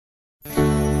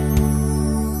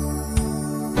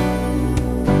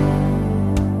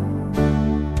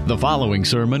The following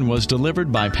sermon was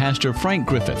delivered by Pastor Frank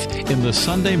Griffith in the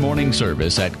Sunday morning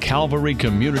service at Calvary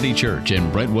Community Church in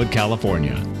Brentwood,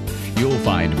 California. You'll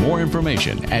find more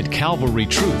information at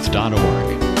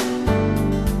calvarytruth.org.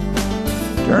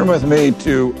 Turn with me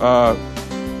to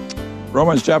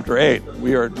Romans chapter 8.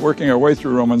 We are working our way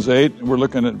through Romans 8. We're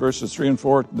looking at verses 3 and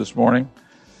 4 this morning.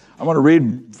 I'm going to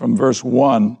read from verse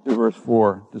 1 to verse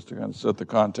 4, just to kind of set the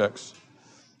context.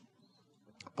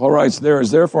 Paul writes, "There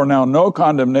is therefore now no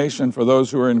condemnation for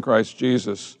those who are in Christ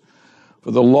Jesus.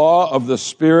 For the law of the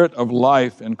Spirit of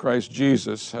life in Christ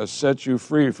Jesus has set you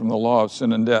free from the law of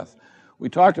sin and death." We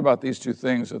talked about these two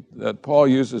things, that Paul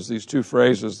uses these two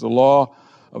phrases, the law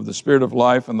of the Spirit of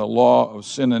life and the law of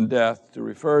sin and death, to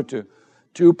refer to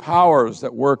two powers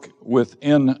that work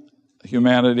within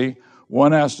humanity.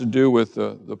 One has to do with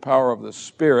the power of the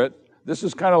Spirit. This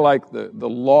is kind of like the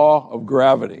law of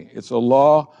gravity. It's a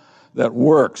law that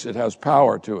works. It has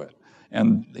power to it.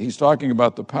 And he's talking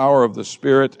about the power of the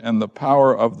Spirit and the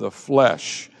power of the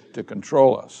flesh to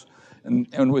control us.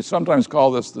 And we sometimes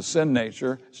call this the sin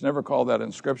nature. It's never called that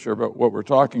in Scripture, but what we're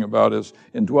talking about is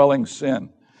indwelling sin.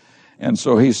 And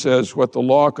so he says, what the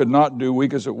law could not do,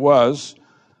 weak as it was,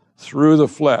 through the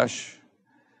flesh.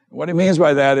 What he means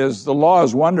by that is the law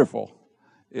is wonderful.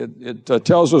 It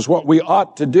tells us what we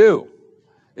ought to do.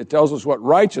 It tells us what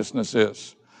righteousness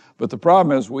is. But the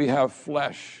problem is we have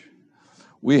flesh.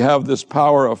 We have this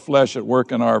power of flesh at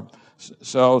work in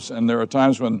ourselves, and there are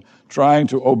times when trying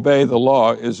to obey the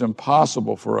law is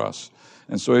impossible for us.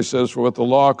 And so he says, for what the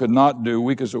law could not do,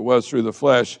 weak as it was through the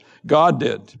flesh, God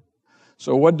did.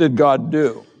 So what did God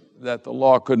do that the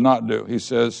law could not do? He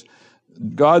says,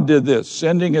 God did this,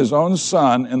 sending his own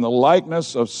Son in the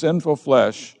likeness of sinful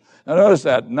flesh. Now notice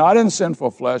that, not in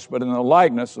sinful flesh, but in the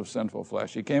likeness of sinful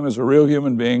flesh. He came as a real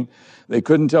human being. They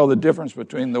couldn't tell the difference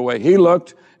between the way he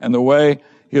looked and the way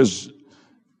his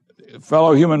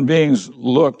fellow human beings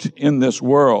looked in this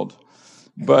world.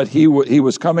 But he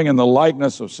was coming in the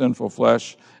likeness of sinful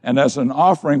flesh, and as an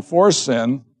offering for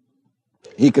sin,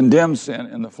 he condemned sin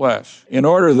in the flesh. In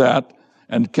order that,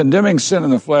 and condemning sin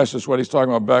in the flesh is what he's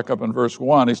talking about back up in verse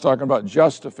 1. He's talking about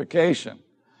justification.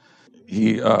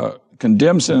 He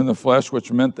condemned sin in the flesh,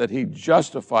 which meant that he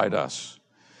justified us.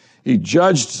 He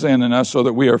judged sin in us so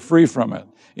that we are free from it,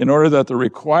 in order that the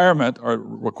requirement, or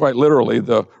quite literally,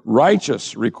 the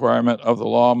righteous requirement of the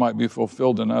law might be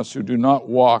fulfilled in us who do not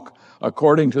walk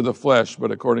according to the flesh, but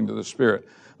according to the Spirit.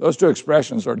 Those two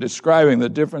expressions are describing the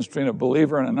difference between a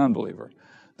believer and an unbeliever.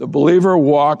 The believer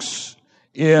walks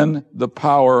in the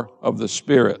power of the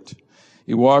Spirit.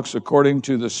 He walks according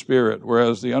to the Spirit,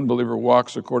 whereas the unbeliever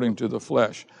walks according to the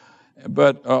flesh.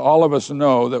 But all of us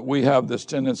know that we have this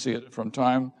tendency from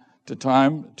time to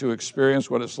time to experience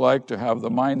what it's like to have the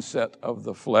mindset of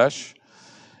the flesh.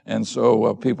 And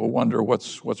so people wonder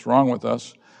what's wrong with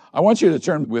us. I want you to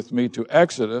turn with me to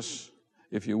Exodus,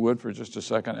 if you would, for just a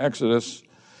second. Exodus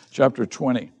chapter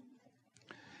 20.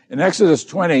 In Exodus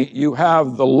 20, you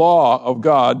have the law of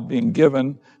God being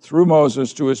given through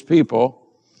Moses to his people.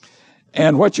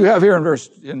 And what you have here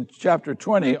in chapter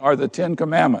 20 are the Ten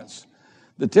Commandments.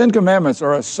 The Ten Commandments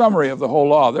are a summary of the whole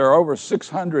law. There are over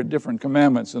 600 different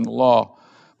commandments in the law,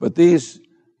 but these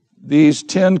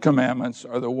 10 commandments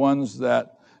are the ones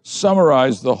that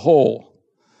summarize the whole.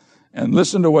 And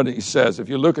listen to what he says. If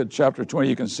you look at chapter 20,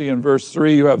 you can see in verse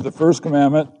 3, you have the first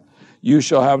commandment, you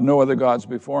shall have no other gods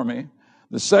before me.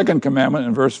 The second commandment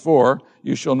in verse 4,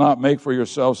 you shall not make for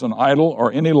yourselves an idol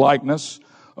or any likeness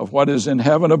of what is in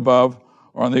heaven above,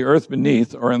 or on the earth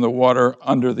beneath, or in the water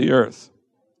under the earth.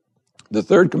 The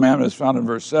third commandment is found in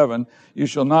verse 7. You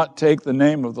shall not take the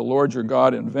name of the Lord your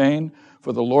God in vain,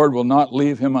 for the Lord will not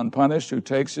leave him unpunished who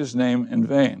takes his name in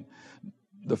vain.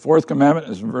 The fourth commandment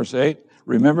is in verse 8.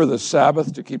 Remember the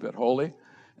Sabbath to keep it holy.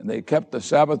 And they kept the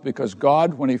Sabbath because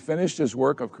God, when he finished his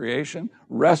work of creation,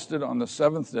 rested on the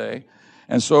seventh day.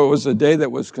 And so it was a day that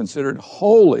was considered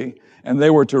holy, and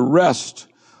they were to rest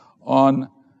on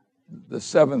the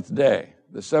seventh day.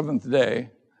 The seventh day,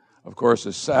 of course,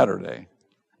 is Saturday.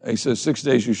 He says, 6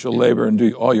 days you shall labor and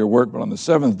do all your work, but on the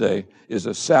seventh day is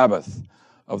a Sabbath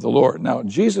of the Lord. Now,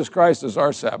 Jesus Christ is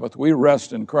our Sabbath. We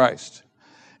rest in Christ.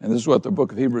 And this is what the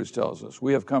book of Hebrews tells us.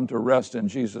 We have come to rest in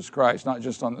Jesus Christ, not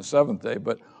just on the seventh day,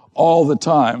 but all the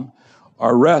time.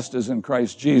 Our rest is in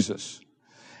Christ Jesus.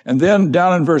 And then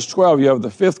down in verse 12, you have the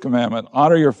fifth commandment,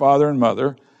 honor your father and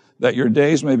mother, that your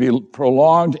days may be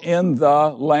prolonged in the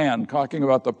land, talking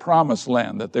about the promised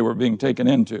land that they were being taken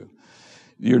into.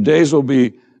 Your days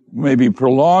may be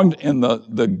prolonged in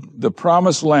the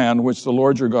promised land which the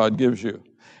Lord your God gives you.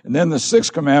 And then the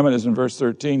sixth commandment is in verse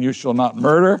 13, you shall not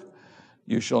murder,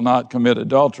 you shall not commit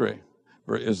adultery,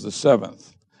 is the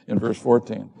seventh. in verse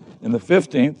 14. In the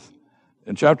 15th,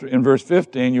 in verse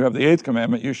 15, you have the 8th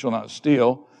commandment, you shall not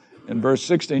steal. In verse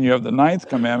 16, you have the 9th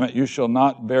commandment, you shall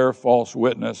not bear false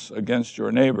witness against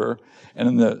your neighbor.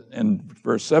 And in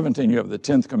verse 17, you have the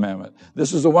 10th commandment.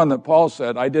 This is the one that Paul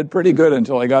said, I did pretty good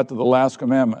until I got to the last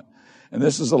commandment. And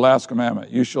this is the last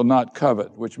commandment. You shall not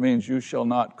covet, which means you shall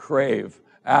not crave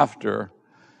after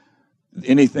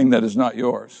anything that is not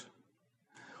yours.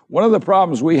 One of the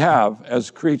problems we have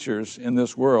as creatures in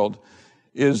this world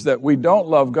is that we don't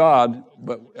love God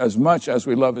but as much as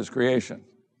we love His creation.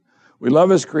 We love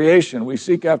His creation. We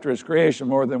seek after His creation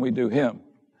more than we do Him.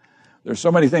 There's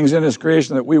so many things in His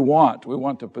creation that we want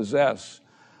to possess,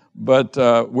 but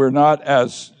we're not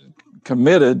as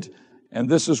committed, and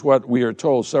this is what we are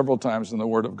told several times in the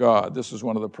Word of God. This is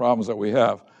one of the problems that we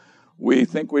have. We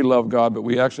think we love God, but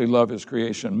we actually love His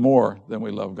creation more than we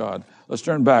love God. Let's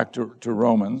turn back to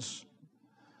Romans.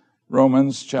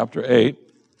 Romans chapter 8,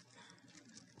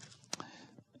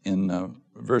 in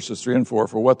verses 3 and 4.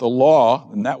 For what the law,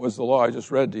 and that was the law I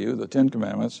just read to you, the 10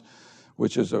 Commandments,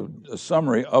 which is a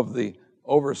summary of the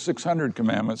over 600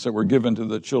 commandments that were given to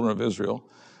the children of Israel.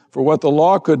 For what the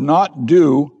law could not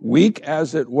do, weak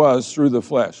as it was through the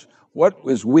flesh. What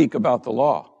was weak about the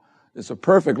law? It's a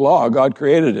perfect law. God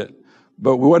created it.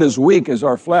 But what is weak is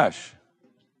our flesh.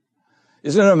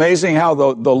 Isn't it amazing how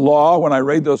the law, when I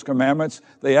read those commandments,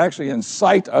 they actually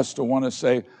incite us to want to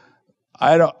say,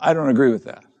 I don't agree with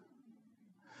that.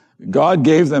 God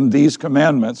gave them these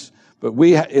commandments, but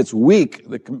it's weak.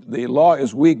 The law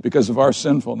is weak because of our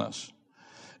sinfulness.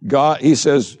 God, He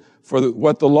says,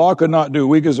 what the law could not do,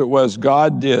 weak as it was,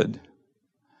 God did.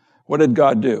 What did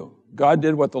God do? God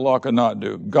did what the law could not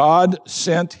do. God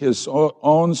sent His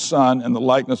own Son in the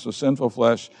likeness of sinful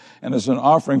flesh, and as an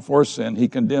offering for sin, He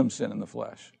condemned sin in the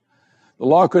flesh. The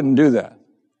law couldn't do that,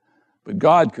 but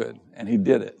God could, and He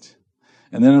did it.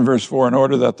 And then in verse 4, in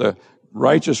order that the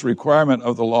righteous requirement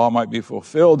of the law might be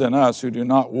fulfilled in us who do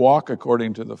not walk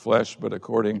according to the flesh, but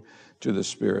according to the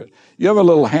Spirit. You have a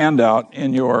little handout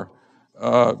in your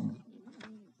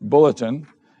bulletin,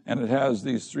 and it has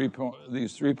these three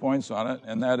points on it,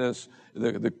 and that is,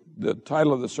 the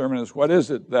title of the sermon is, what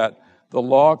is it that the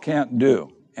law can't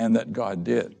do and that God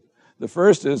did? The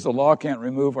first is, the law can't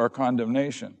remove our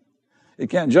condemnation. It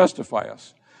can't justify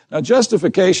us. Now,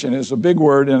 justification is a big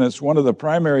word, and it's one of the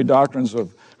primary doctrines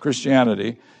of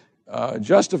Christianity.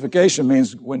 Justification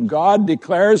means when God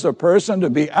declares a person to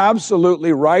be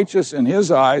absolutely righteous in His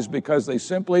eyes because they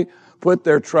simply put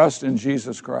their trust in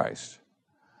Jesus Christ.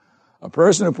 A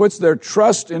person who puts their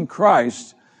trust in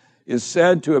Christ is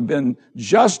said to have been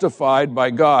justified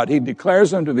by God. He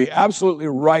declares them to be absolutely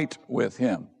right with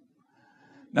Him.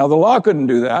 Now, the law couldn't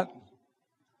do that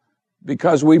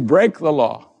because we break the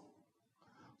law.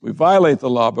 We violate the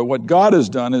law, but what God has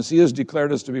done is He has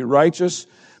declared us to be righteous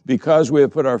because we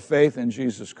have put our faith in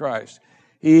Jesus Christ.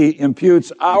 He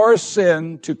imputes our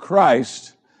sin to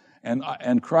Christ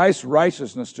and Christ's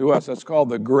righteousness to us. That's called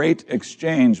the great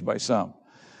exchange by some.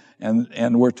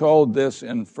 And we're told this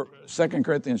in 2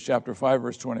 Corinthians chapter 5,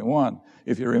 verse 21.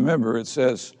 If you remember, it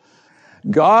says,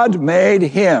 God made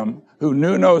Him who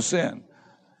knew no sin.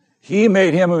 He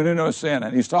made Him who knew no sin.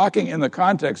 And He's talking in the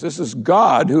context, this is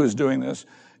God who is doing this.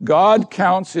 God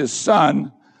counts His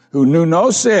Son, who knew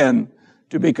no sin,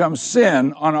 to become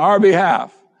sin on our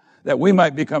behalf, that we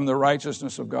might become the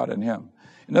righteousness of God in Him.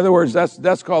 In other words,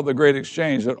 that's called the great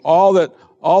exchange, that all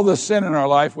the sin in our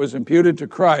life was imputed to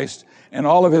Christ, and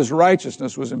all of His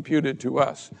righteousness was imputed to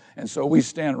us. And so we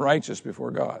stand righteous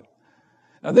before God.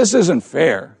 Now, this isn't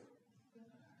fair.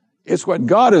 It's what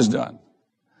God has done.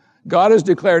 God has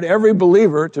declared every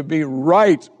believer to be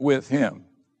right with Him.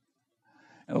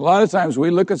 And a lot of times we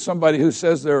look at somebody who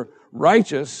says they're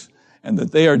righteous and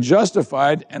that they are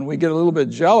justified, and we get a little bit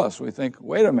jealous. We think,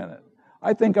 wait a minute,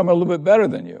 I think I'm a little bit better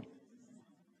than you.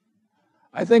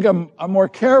 I think I'm more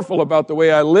careful about the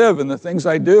way I live and the things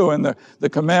I do and the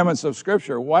commandments of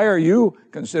Scripture. Why are you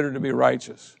considered to be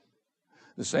righteous?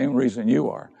 The same reason you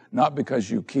are. Not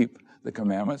because you keep the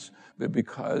commandments, but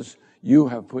because you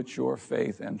have put your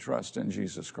faith and trust in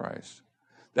Jesus Christ.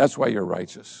 That's why you're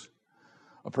righteous.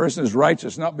 A person is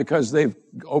righteous not because they've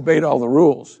obeyed all the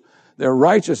rules. They're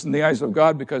righteous in the eyes of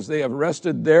God because they have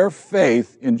rested their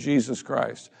faith in Jesus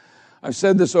Christ. I've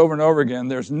said this over and over again.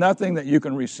 There's nothing that you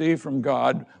can receive from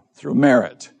God through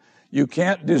merit. You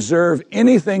can't deserve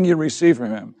anything you receive from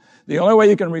Him. The only way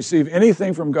you can receive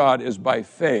anything from God is by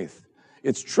faith.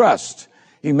 It's trust.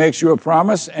 He makes you a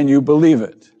promise and you believe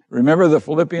it. Remember the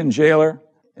Philippian jailer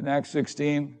in Acts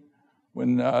 16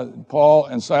 when Paul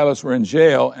and Silas were in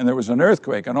jail and there was an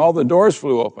earthquake and all the doors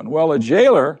flew open. Well, a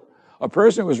jailer a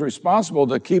person who was responsible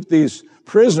to keep these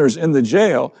prisoners in the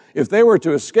jail, if they were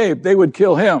to escape, they would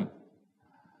kill him.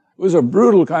 It was a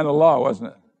brutal kind of law,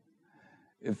 wasn't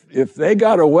it? If they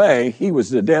got away, he was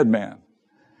the dead man.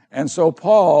 And so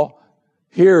Paul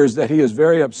hears that he is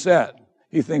very upset.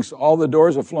 He thinks all the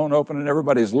doors have flown open and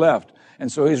everybody's left.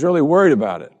 And so he's really worried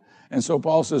about it. And so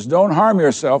Paul says, don't harm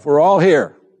yourself. We're all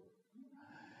here.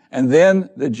 And then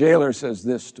the jailer says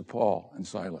this to Paul and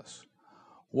Silas.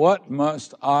 What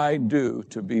must I do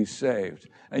to be saved?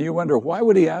 And you wonder, why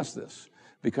would he ask this?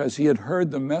 Because he had heard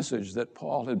the message that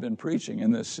Paul had been preaching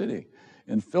in this city,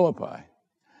 in Philippi.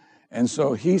 And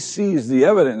so he sees the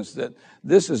evidence that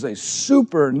this is a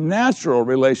supernatural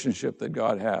relationship that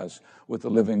God has with the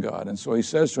living God. And so he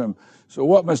says to him, so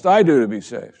what must I do to be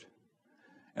saved?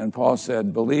 And Paul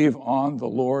said, believe on the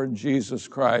Lord Jesus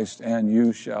Christ and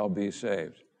you shall be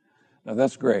saved. Now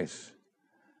that's grace.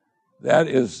 That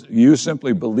is you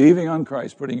simply believing on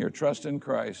Christ, putting your trust in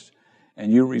Christ,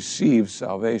 and you receive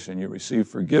salvation. You receive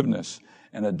forgiveness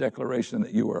and a declaration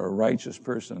that you are a righteous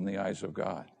person in the eyes of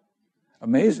God.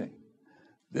 Amazing.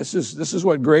 This is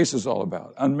what grace is all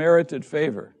about. Unmerited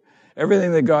favor.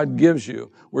 Everything that God gives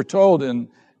you. We're told in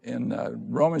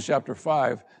Romans chapter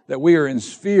 5 that we are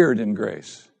ensphered in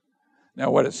grace. Now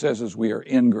what it says is we are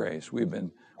in grace. We've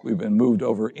been moved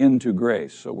over into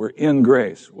grace. So we're in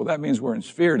grace. Well, that means we're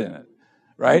ensphered in it,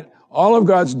 right? All of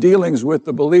God's dealings with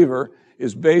the believer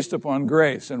is based upon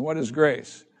grace. And what is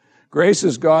grace? Grace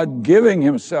is God giving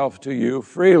himself to you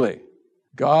freely.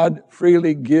 God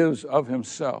freely gives of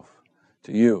himself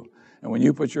to you. And when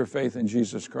you put your faith in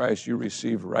Jesus Christ, you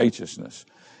receive righteousness.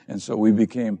 And so we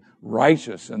became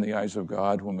righteous in the eyes of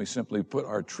God when we simply put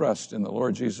our trust in the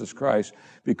Lord Jesus Christ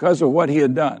because of what he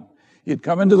had done. He had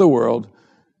come into the world.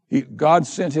 God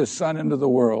sent his son into the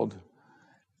world,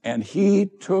 and he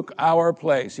took our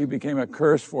place. He became a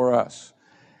curse for us.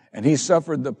 And he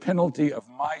suffered the penalty of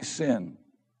my sin.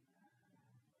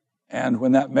 And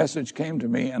when that message came to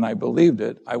me and I believed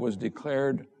it, I was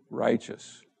declared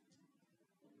righteous.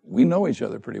 We know each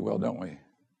other pretty well, don't we?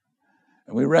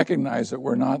 And we recognize that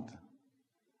we're not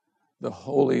the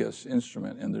holiest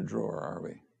instrument in the drawer, are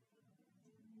we?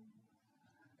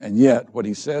 And yet, what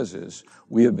he says is,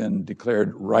 we have been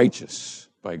declared righteous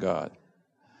by God.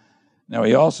 Now,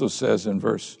 he also says in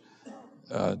verse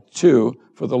 2,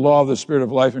 for the law of the Spirit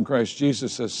of life in Christ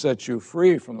Jesus has set you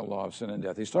free from the law of sin and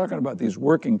death. He's talking about these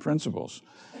working principles.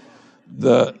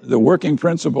 The working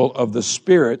principle of the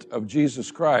Spirit of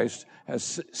Jesus Christ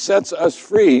sets us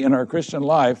free in our Christian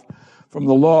life from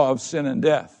the law of sin and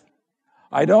death.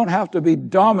 I don't have to be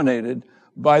dominated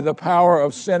by the power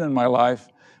of sin in my life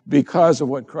because of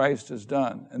what Christ has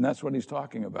done. And that's what he's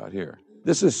talking about here.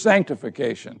 This is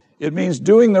sanctification. It means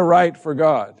doing the right for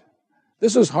God.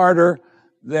 This is harder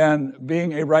than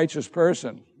being a righteous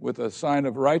person with a sign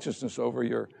of righteousness over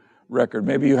your record.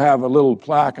 Maybe you have a little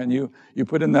plaque and you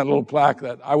put in that little plaque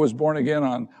that I was born again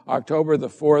on October the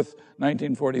 4th,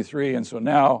 1943, and so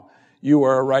now you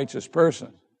are a righteous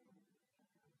person.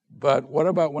 But what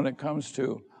about when it comes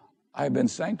to, I've been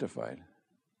sanctified?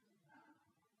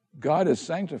 God is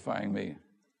sanctifying me.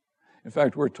 In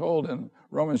fact, we're told in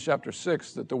Romans chapter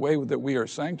 6 that the way that we are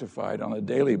sanctified on a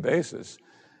daily basis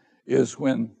is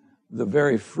when the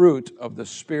very fruit of the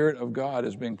Spirit of God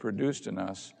is being produced in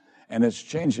us, and it's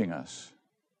changing us.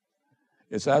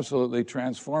 It's absolutely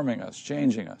transforming us,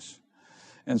 changing us.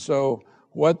 And so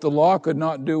what the law could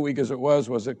not do, weak as it was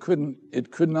it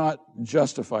could not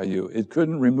justify you. It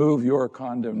couldn't remove your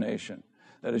condemnation.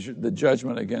 That is the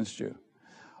judgment against you.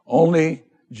 Only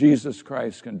Jesus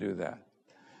Christ can do that.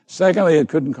 Secondly, it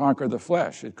couldn't conquer the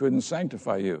flesh. It couldn't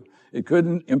sanctify you. It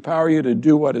couldn't empower you to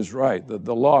do what is right.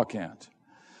 The law can't.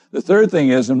 The third thing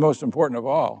is, and most important of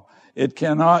all, it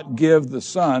cannot give the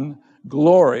Son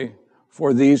glory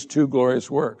for these two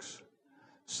glorious works,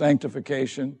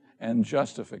 sanctification and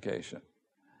justification.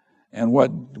 And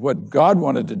what God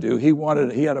wanted to do,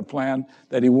 he had a plan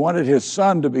that he wanted his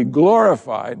Son to be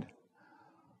glorified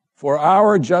for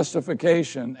our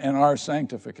justification and our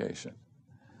sanctification.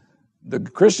 The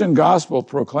Christian gospel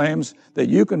proclaims that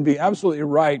you can be absolutely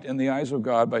right in the eyes of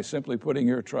God by simply putting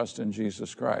your trust in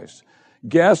Jesus Christ.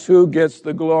 Guess who gets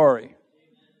the glory?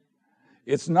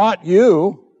 It's not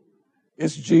you,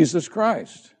 it's Jesus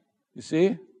Christ. You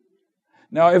see?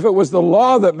 Now, if it was the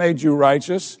law that made you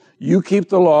righteous, you keep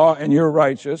the law and you're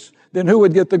righteous, then who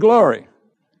would get the glory?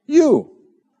 You.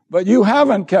 But you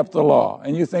haven't kept the law.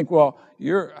 And you think, well,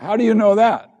 how do you know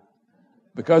that?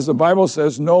 Because the Bible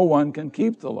says no one can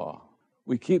keep the law.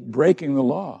 We keep breaking the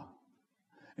law.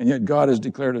 And yet God has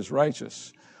declared us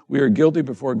righteous. We are guilty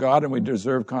before God and we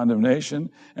deserve condemnation,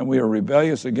 and we are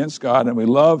rebellious against God and we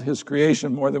love his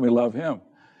creation more than we love him.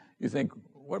 You think,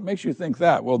 what makes you think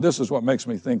that? Well, this is what makes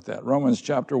me think that. Romans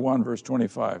chapter 1, verse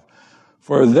 25.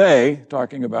 For they,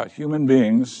 talking about human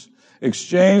beings,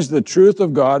 exchanged the truth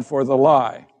of God for the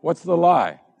lie. What's the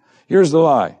lie? Here's the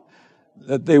lie.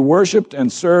 That they worshiped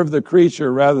and served the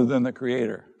creature rather than the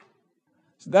Creator.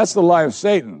 So that's the lie of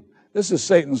Satan. This is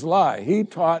Satan's lie. He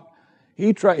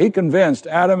convinced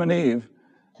Adam and Eve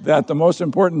that the most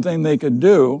important thing they could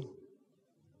do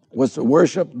was to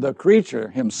worship the creature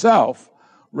himself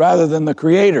rather than the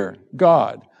Creator,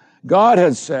 God. God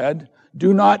had said,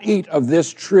 do not eat of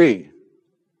this tree.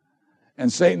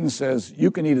 And Satan says,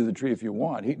 you can eat of the tree if you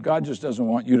want. God just doesn't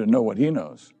want you to know what he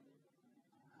knows.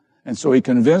 And so he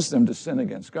convinced them to sin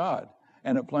against God.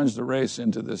 And it plunged the race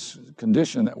into this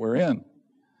condition that we're in.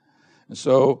 And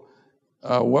so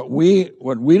what we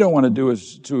don't want to do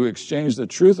is to exchange the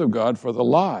truth of God for the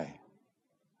lie.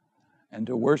 And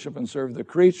to worship and serve the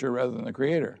creature rather than the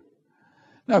Creator.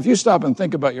 Now, if you stop and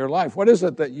think about your life, what is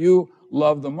it that you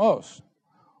love the most?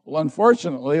 Well,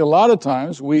 unfortunately, a lot of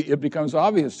times it becomes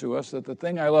obvious to us that the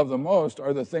thing I love the most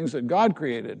are the things that God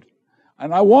created.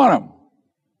 And I want them.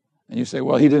 And you say,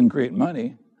 well, he didn't create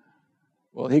money.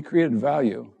 Well, he created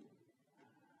value.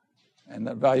 And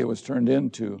that value was turned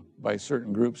by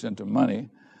certain groups into money.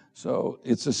 So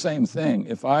it's the same thing.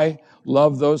 If I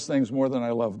love those things more than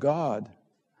I love God,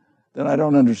 then I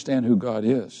don't understand who God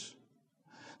is.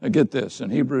 Now get this. In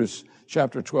Hebrews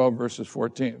chapter 12, verse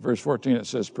 14, it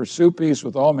says, pursue peace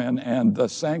with all men and the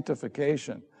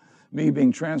sanctification, me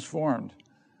being transformed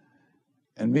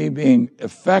and me being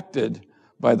affected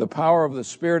by the power of the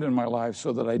Spirit in my life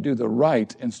so that I do the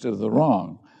right instead of the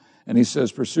wrong. And he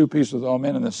says, pursue peace with all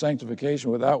men and the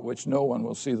sanctification without which no one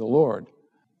will see the Lord.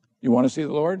 You want to see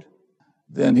the Lord?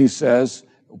 Then he says,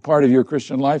 part of your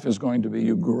Christian life is going to be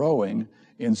you growing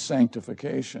in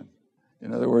sanctification.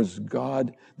 In other words,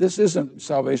 God, this isn't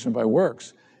salvation by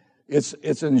works. It's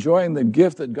enjoying the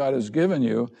gift that God has given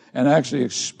you and actually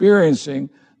experiencing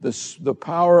the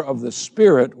power of the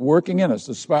Spirit working in us,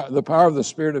 the power of the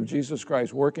Spirit of Jesus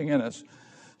Christ working in us,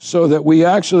 so that we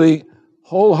actually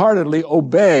wholeheartedly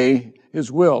obey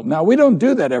his will. Now, we don't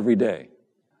do that every day.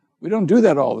 We don't do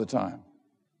that all the time.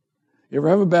 You ever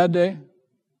have a bad day?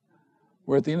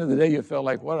 Where at the end of the day you felt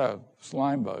like, what a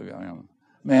slime bug I am.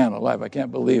 Man alive, I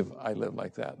can't believe I lived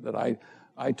like that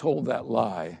I told that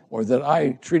lie, or that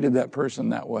I treated that person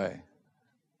that way.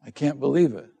 I can't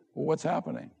believe it. Well, what's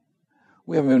happening?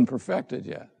 We haven't been perfected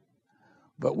yet.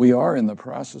 But we are in the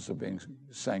process of being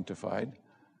sanctified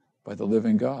by the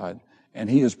living God. And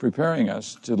he is preparing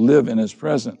us to live in his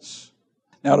presence.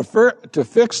 Now, to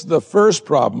fix the first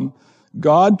problem,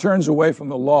 God turns away from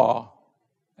the law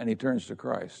and he turns to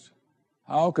Christ.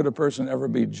 How could a person ever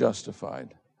be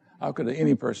justified? How could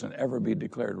any person ever be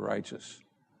declared righteous?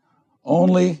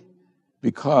 Only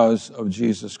because of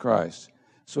Jesus Christ.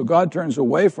 So God turns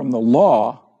away from the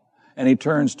law and he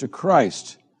turns to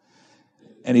Christ.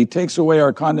 And he takes away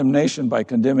our condemnation by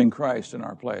condemning Christ in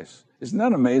our place. Isn't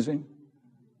that amazing?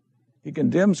 He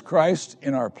condemns Christ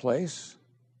in our place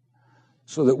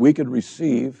so that we could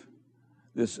receive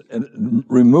this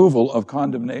removal of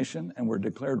condemnation and we're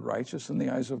declared righteous in the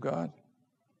eyes of God.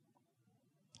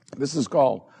 This is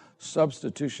called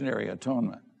substitutionary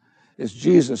atonement. It's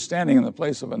Jesus standing in the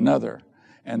place of another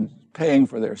and paying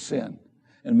for their sin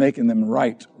and making them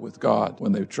right with God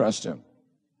when they trust him.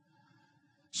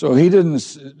 So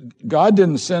God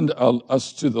didn't send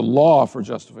us to the law for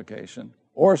justification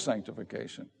or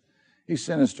sanctification. He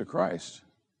sent us to Christ.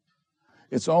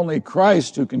 It's only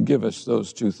Christ who can give us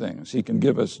those two things. He can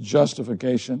give us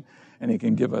justification and he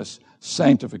can give us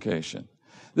sanctification.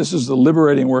 This is the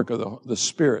liberating work of the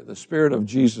Spirit of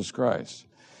Jesus Christ.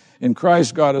 In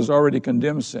Christ, God has already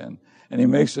condemned sin, and he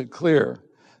makes it clear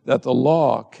that the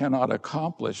law cannot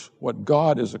accomplish what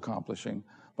God is accomplishing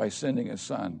by sending his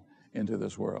Son into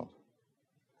this world.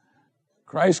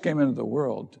 Christ came into the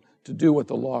world to do what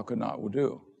the law could not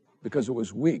do because it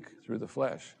was weak through the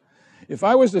flesh. If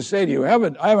I was to say to you, I have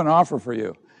an offer for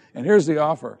you, and here's the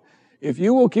offer. If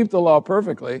you will keep the law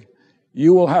perfectly,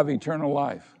 you will have eternal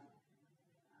life.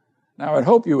 Now, I'd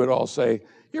hope you would all say,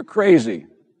 you're crazy.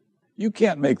 You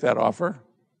can't make that offer.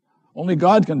 Only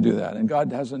God can do that, and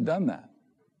God hasn't done that.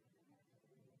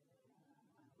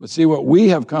 But see, what we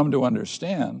have come to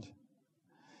understand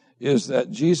is that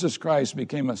Jesus Christ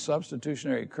became a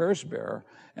substitutionary curse bearer,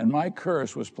 and my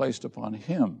curse was placed upon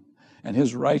him, and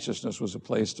his righteousness was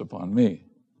placed upon me.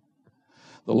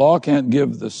 The law can't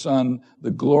give the Son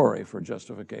the glory for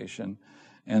justification,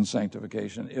 and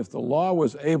sanctification. If the law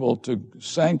was able to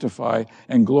sanctify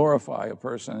and glorify a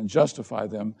person and justify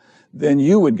them, then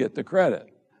you would get the credit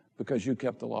because you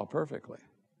kept the law perfectly.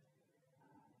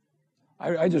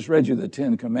 I just read you the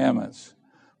 10 Commandments,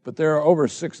 but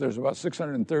there's about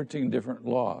 613 different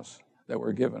laws that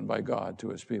were given by God to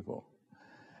his people.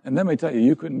 And let me tell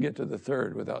you couldn't get to the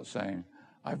third without saying,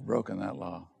 I've broken that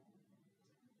law.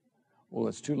 Well,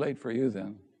 it's too late for you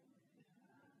then.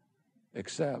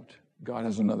 Except God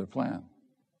has another plan.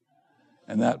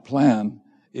 And that plan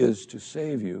is to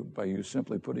save you by you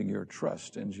simply putting your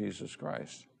trust in Jesus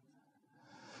Christ.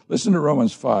 Listen to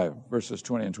Romans 5, verses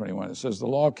 20 and 21. It says, the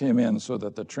law came in so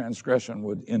that the transgression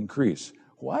would increase.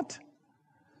 What?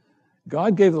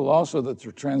 God gave the law so that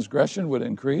the transgression would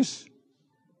increase?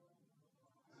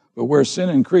 But where sin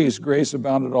increased, grace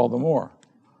abounded all the more.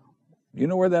 Do you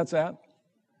know where that's at?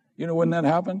 You know when that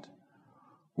happened?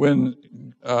 When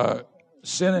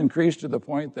sin increased to the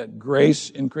point that grace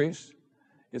increased.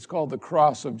 It's called the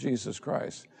cross of Jesus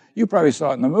Christ. You probably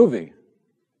saw it in the movie.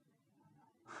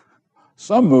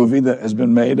 Some movie that has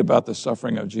been made about the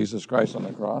suffering of Jesus Christ on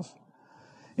the cross.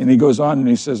 And he goes on and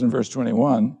he says in verse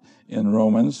 21 in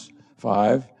Romans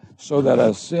 5, so that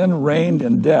as sin reigned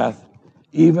in death,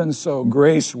 even so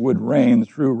grace would reign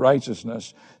through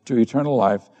righteousness to eternal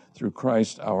life through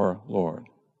Christ our Lord.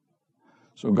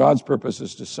 So God's purpose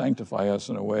is to sanctify us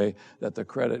in a way that the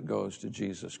credit goes to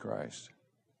Jesus Christ.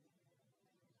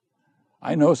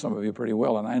 I know some of you pretty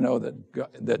well, and I know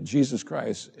that Jesus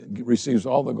Christ receives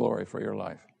all the glory for your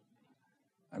life.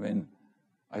 I mean,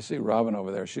 I see Robin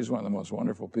over there. She's one of the most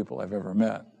wonderful people I've ever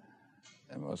met,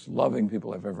 and most loving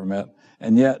people I've ever met.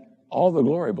 And yet, all the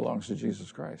glory belongs to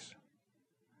Jesus Christ,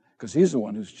 because he's the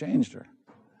one who's changed her.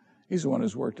 He's the one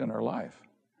who's worked in her life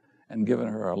and given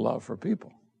her a love for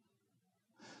people.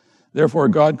 Therefore,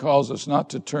 God calls us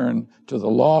not to turn to the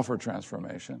law for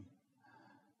transformation,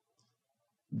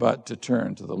 but to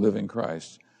turn to the living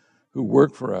Christ who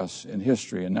worked for us in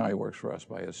history, and now he works for us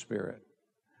by his Spirit.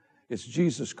 It's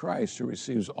Jesus Christ who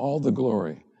receives all the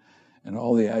glory and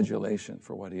all the adulation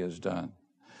for what he has done.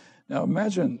 Now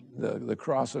imagine the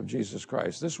cross of Jesus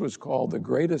Christ. This was called the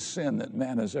greatest sin that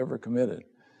man has ever committed,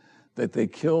 that they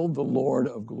killed the Lord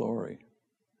of glory.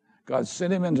 God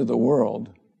sent him into the world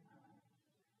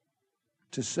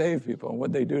to save people. And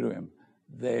what did they do to him?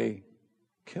 They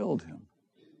killed him.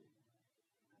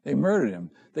 They murdered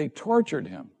him. They tortured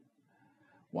him.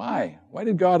 Why? Why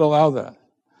did God allow that?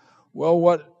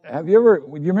 Well, you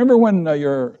remember when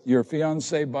your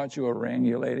fiance bought you a ring,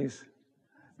 you ladies?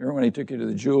 Remember when he took you to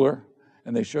the jeweler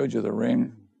and they showed you the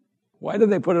ring? Why did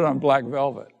they put it on black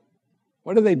velvet?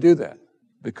 Why did they do that?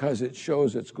 Because it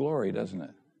shows its glory, doesn't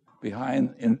it?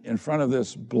 In front of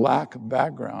this black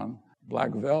background,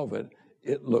 black velvet,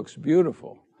 it looks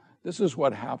beautiful. This is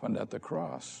what happened at the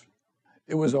cross.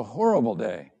 It was a horrible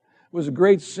day. It was a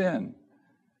great sin.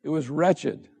 It was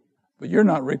wretched. But you're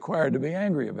not required to be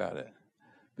angry about it,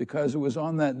 because it was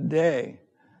on that day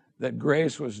that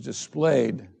grace was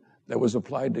displayed that was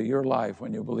applied to your life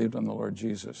when you believed on the Lord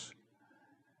Jesus.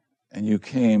 And you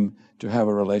came to have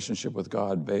a relationship with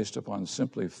God based upon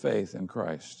simply faith in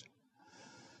Christ.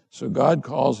 So God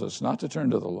calls us not to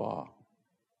turn to the law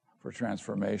for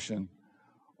transformation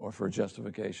or for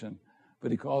justification, but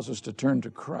he calls us to turn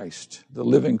to Christ, the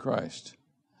living Christ.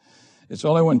 It's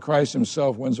only when Christ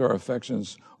himself wins our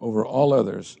affections over all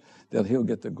others that he'll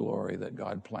get the glory that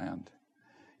God planned.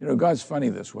 You know, God's funny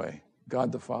this way.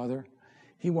 God the Father,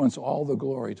 he wants all the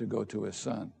glory to go to his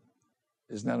Son.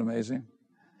 Isn't that amazing?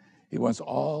 He wants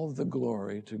all the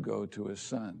glory to go to his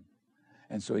Son.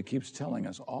 And so he keeps telling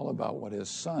us all about what his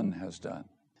Son has done.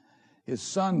 His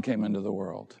Son came into the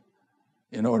world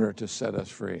in order to set us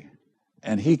free.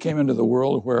 And he came into the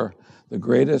world where the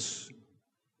greatest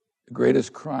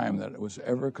crime that was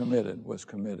ever committed was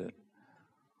committed.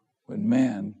 When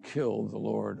man killed the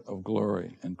Lord of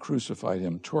glory and crucified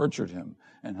him, tortured him,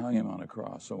 and hung him on a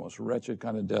cross. The most wretched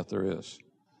kind of death there is.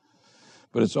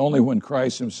 But it's only when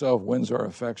Christ himself wins our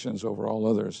affections over all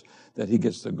others that he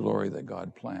gets the glory that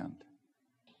God planned.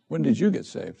 When did you get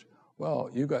saved? Well,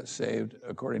 you got saved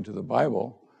according to the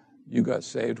Bible. You got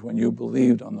saved when you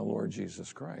believed on the Lord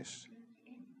Jesus Christ.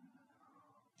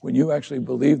 When you actually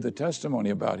believed the testimony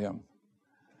about him,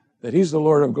 that he's the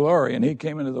Lord of glory and he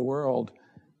came into the world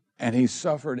and he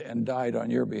suffered and died on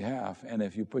your behalf. And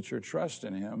if you put your trust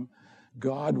in him,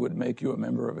 God would make you a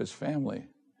member of his family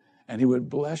and he would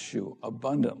bless you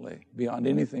abundantly beyond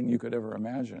anything you could ever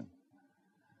imagine.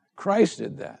 Christ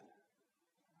did that.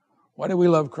 Why do we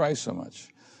love Christ so much?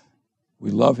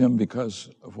 We love him because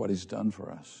of what he's done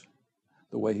for us,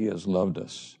 the way he has loved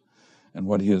us and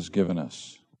what he has given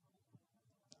us.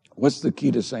 What's the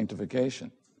key to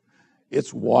sanctification?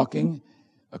 It's walking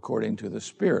according to the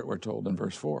Spirit, we're told in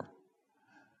verse 4.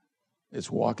 It's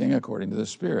walking according to the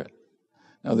Spirit.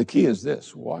 Now the key is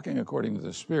this: walking according to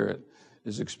the Spirit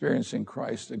is experiencing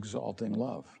Christ's exalting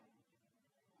love.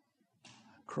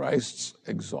 Christ's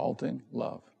exalting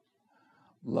love.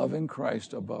 Loving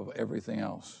Christ above everything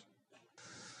else.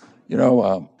 You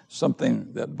know,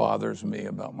 something that bothers me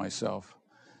about myself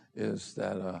is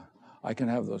that I can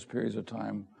have those periods of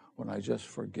time when I just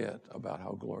forget about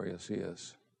how glorious He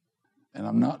is. And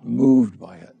I'm not moved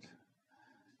by it.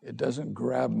 It doesn't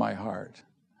grab my heart.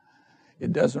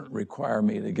 It doesn't require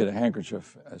me to get a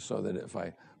handkerchief so that if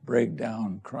I break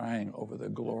down crying over the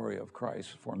glory of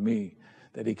Christ for me,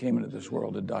 that He came into this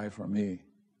world to die for me.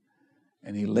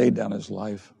 And He laid down His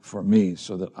life for me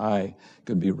so that I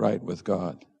could be right with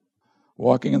God.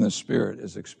 Walking in the Spirit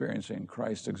is experiencing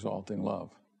Christ's exalting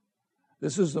love.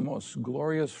 This is the most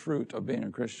glorious fruit of being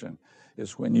a Christian,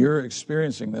 is when you're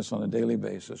experiencing this on a daily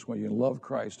basis, when you love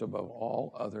Christ above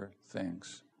all other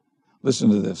things.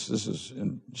 Listen to this. This is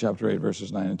in chapter 8,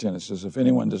 verses 9 and 10. It says, if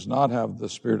anyone does not have the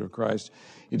Spirit of Christ,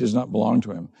 he does not belong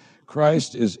to Him.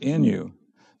 Christ is in you,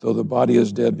 though the body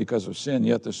is dead because of sin,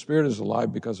 yet the Spirit is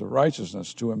alive because of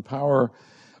righteousness, to empower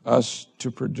us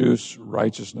to produce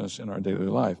righteousness in our daily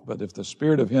life. But if the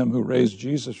Spirit of Him who raised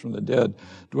Jesus from the dead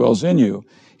dwells in you,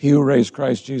 He who raised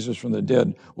Christ Jesus from the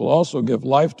dead will also give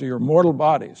life to your mortal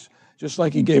bodies. Just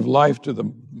like He gave life to the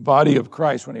body of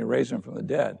Christ when He raised Him from the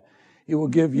dead, He will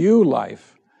give you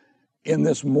life in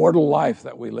this mortal life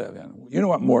that we live in. You know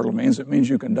what mortal means? It means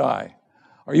you can die.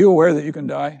 Are you aware that you can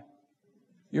die?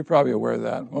 You're probably aware of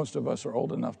that. Most of us are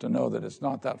old enough to know that it's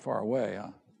not that far away.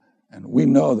 And we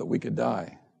know that we could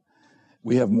die.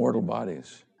 We have mortal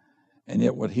bodies. And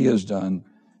yet what He has done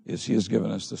is He has given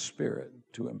us the Spirit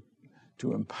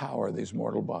to empower these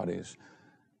mortal bodies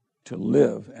to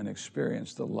live and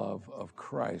experience the love of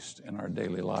Christ in our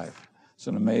daily life. It's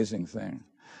an amazing thing.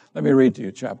 Let me read to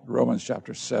you Romans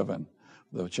chapter 7,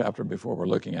 the chapter before we're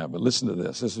looking at. But listen to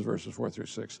this. This is verses 4 through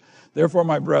 6. Therefore,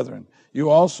 my brethren, you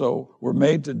also were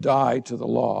made to die to the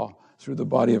law through the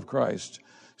body of Christ,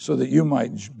 so that you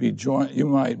might be joined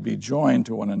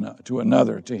to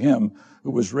another, to Him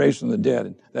who was raised from the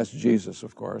dead. That's Jesus,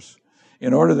 of course,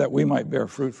 in order that we might bear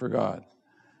fruit for God.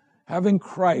 Having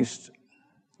Christ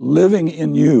living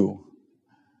in you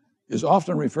is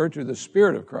often referred to the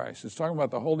Spirit of Christ. It's talking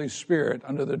about the Holy Spirit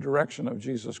under the direction of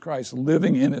Jesus Christ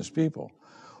living in His people.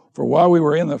 For while we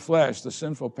were in the flesh, the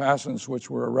sinful passions which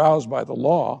were aroused by the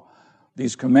law,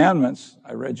 these commandments,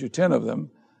 I read you 10 of them,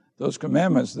 those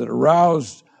commandments that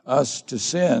aroused us to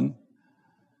sin,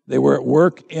 they were at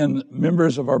work in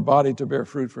members of our body to bear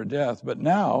fruit for death. But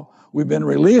now we've been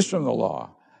released from the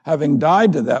law, having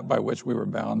died to that by which we were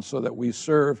bound, so that we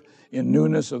serve in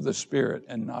newness of the Spirit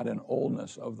and not in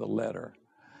oldness of the letter.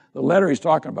 The letter he's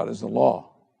talking about is the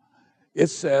law. It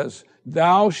says,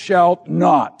 thou shalt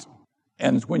not.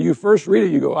 And when you first read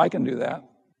it, you go, I can do that.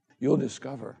 You'll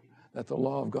discover that the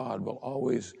law of God will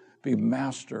always be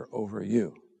master over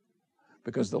you,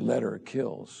 because the letter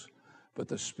kills, but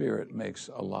the Spirit makes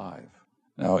alive.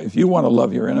 Now, if you want to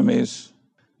love your enemies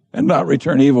and not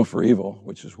return evil for evil,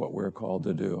 which is what we're called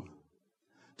to do,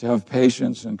 to have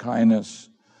patience and kindness,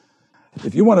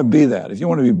 if you want to be that, if you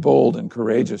want to be bold and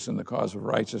courageous in the cause of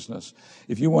righteousness,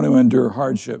 if you want to endure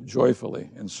hardship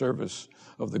joyfully in service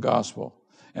of the gospel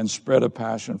and spread a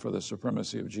passion for the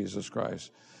supremacy of Jesus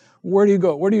Christ, where do you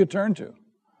go? Where do you turn to?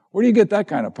 Where do you get that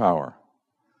kind of power?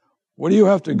 What do you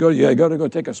have to go? You got to go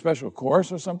take a special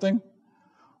course or something?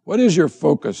 What is your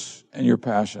focus and your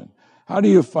passion? How do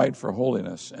you fight for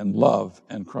holiness and love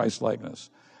and Christ-likeness?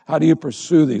 How do you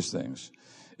pursue these things?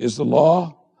 Is the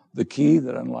law the key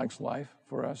that unlocks life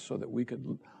for us so that we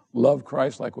could love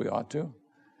Christ like we ought to?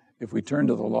 If we turn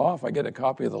to the law, if I get a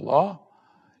copy of the law,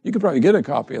 you could probably get a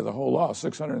copy of the whole law,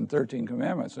 613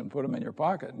 commandments, and put them in your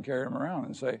pocket and carry them around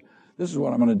and say, this is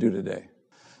what I'm going to do today.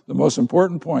 The most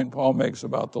important point Paul makes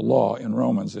about the law in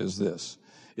Romans is this: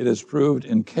 it is proved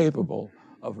incapable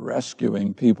of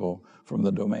rescuing people from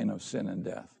the domain of sin and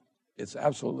death. It's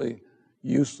absolutely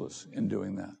useless in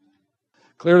doing that.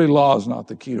 Clearly, law is not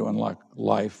the key to unlock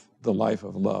life, the life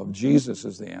of love. Jesus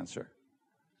is the answer.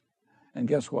 And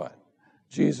guess what?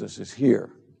 Jesus is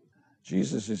here.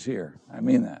 Jesus is here. I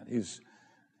mean that.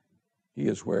 He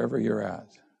is wherever you're at.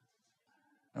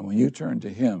 And when you turn to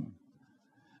Him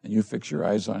and you fix your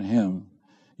eyes on Him,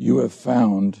 you have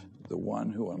found the one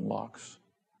who unlocks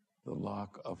the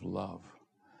lock of love.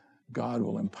 God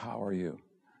will empower you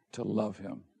to love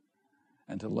Him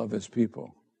and to love His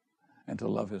people and to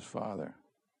love His Father.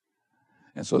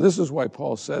 And so this is why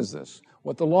Paul says this.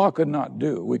 What the law could not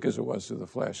do, weak as it was through the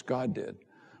flesh, God did.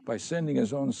 By sending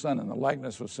his own Son in the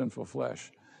likeness of sinful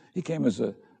flesh. He came as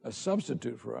a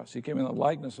substitute for us. He came in the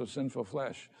likeness of sinful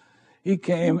flesh. He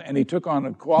came and he took on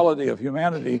a quality of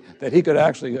humanity that he could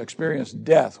actually experience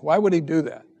death. Why would he do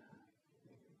that?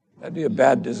 That'd be a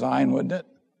bad design, wouldn't it?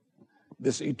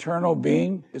 This eternal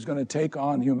being is going to take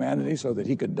on humanity so that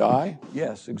he could die?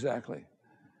 Yes, exactly.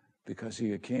 Because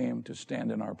he came to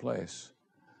stand in our place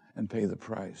and pay the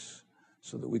price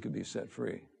so that we could be set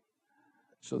free.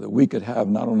 So that we could have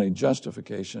not only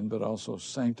justification, but also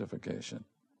sanctification.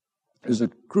 There's a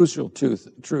crucial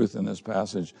truth in this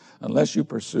passage. Unless you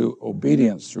pursue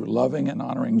obedience through loving and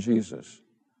honoring Jesus.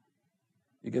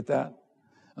 You get that?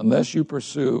 Unless you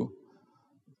pursue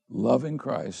loving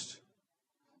Christ,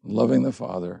 loving the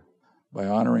Father, by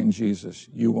honoring Jesus,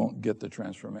 you won't get the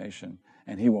transformation,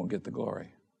 and he won't get the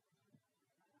glory.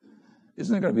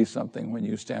 Isn't it going to be something when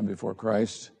you stand before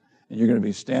Christ, and you're going to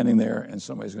be standing there, and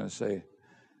somebody's going to say,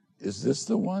 is this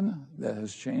the one that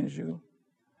has changed you?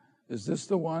 Is this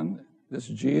the one, this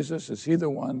Jesus, is he the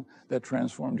one that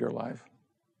transformed your life?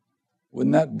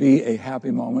 Wouldn't that be a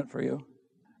happy moment for you?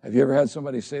 Have you ever had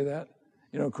somebody say that?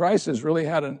 You know, Christ has really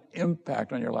had an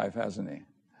impact on your life, hasn't he?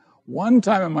 One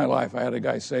time in my life, I had a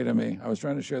guy say to me, I was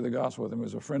trying to share the gospel with him, he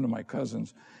was a friend of my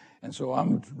cousin's, and so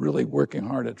I'm really working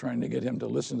hard at trying to get him to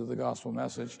listen to the gospel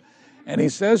message. And he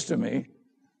says to me,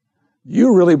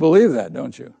 you really believe that,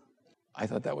 don't you? I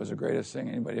thought that was the greatest thing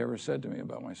anybody ever said to me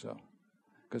about myself,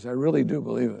 because I really do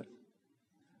believe it.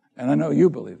 And I know you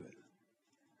believe it.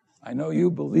 I know you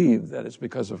believe that it's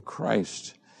because of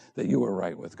Christ that you are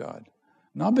right with God.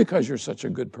 Not because you're such a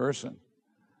good person,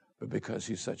 but because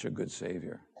he's such a good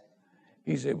Savior.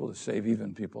 He's able to save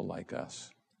even people like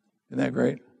us. Isn't that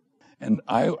great? And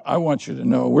I want you to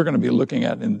know, we're going to be looking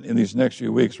at, in these next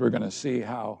few weeks, we're going to see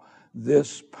how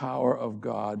this power of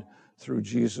God through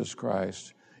Jesus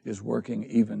Christ is working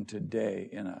even today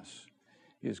in us.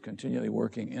 He is continually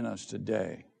working in us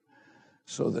today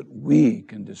so that we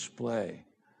can display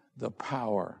the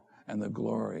power and the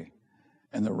glory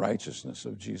and the righteousness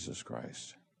of Jesus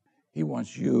Christ. He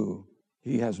wants you,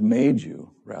 he has made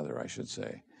you, rather I should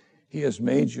say, he has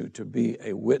made you to be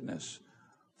a witness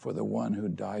for the one who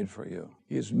died for you.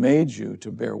 He has made you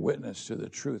to bear witness to the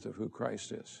truth of who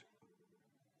Christ is.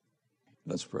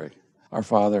 Let's pray. Our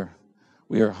Father,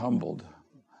 we are humbled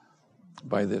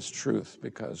by this truth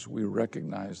because we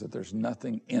recognize that there's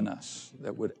nothing in us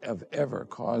that would have ever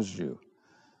caused you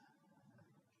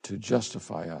to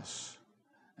justify us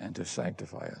and to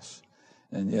sanctify us.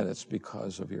 And yet it's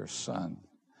because of your Son,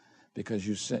 because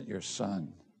you sent your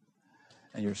Son,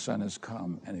 and your Son has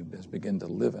come and he has begun to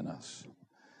live in us.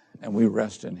 And we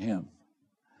rest in him.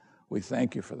 We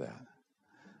thank you for that.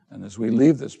 And as we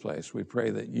leave this place, we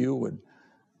pray that you would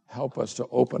help us to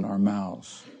open our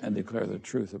mouths and declare the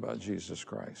truth about Jesus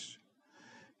Christ.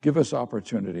 Give us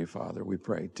opportunity, Father, we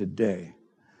pray, today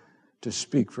to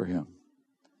speak for him,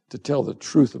 to tell the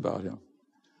truth about him.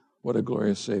 What a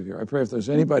glorious Savior. I pray if there's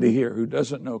anybody here who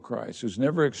doesn't know Christ, who's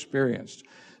never experienced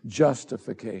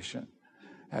justification,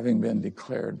 having been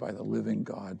declared by the living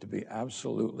God to be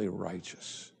absolutely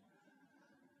righteous.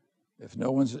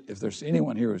 If there's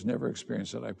anyone here who's never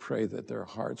experienced it, I pray that their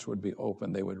hearts would be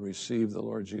open. They would receive the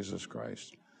Lord Jesus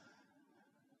Christ,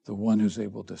 the one who's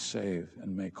able to save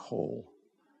and make whole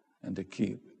and to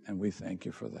keep. And we thank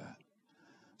you for that.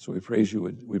 So we pray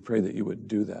that you would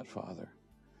do that, Father.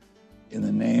 In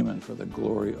the name and for the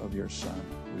glory of your Son,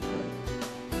 we pray.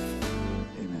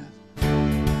 Amen.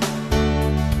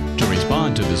 To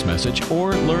respond to this message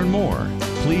or learn more,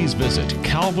 please visit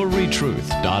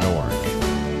calvarytruth.org.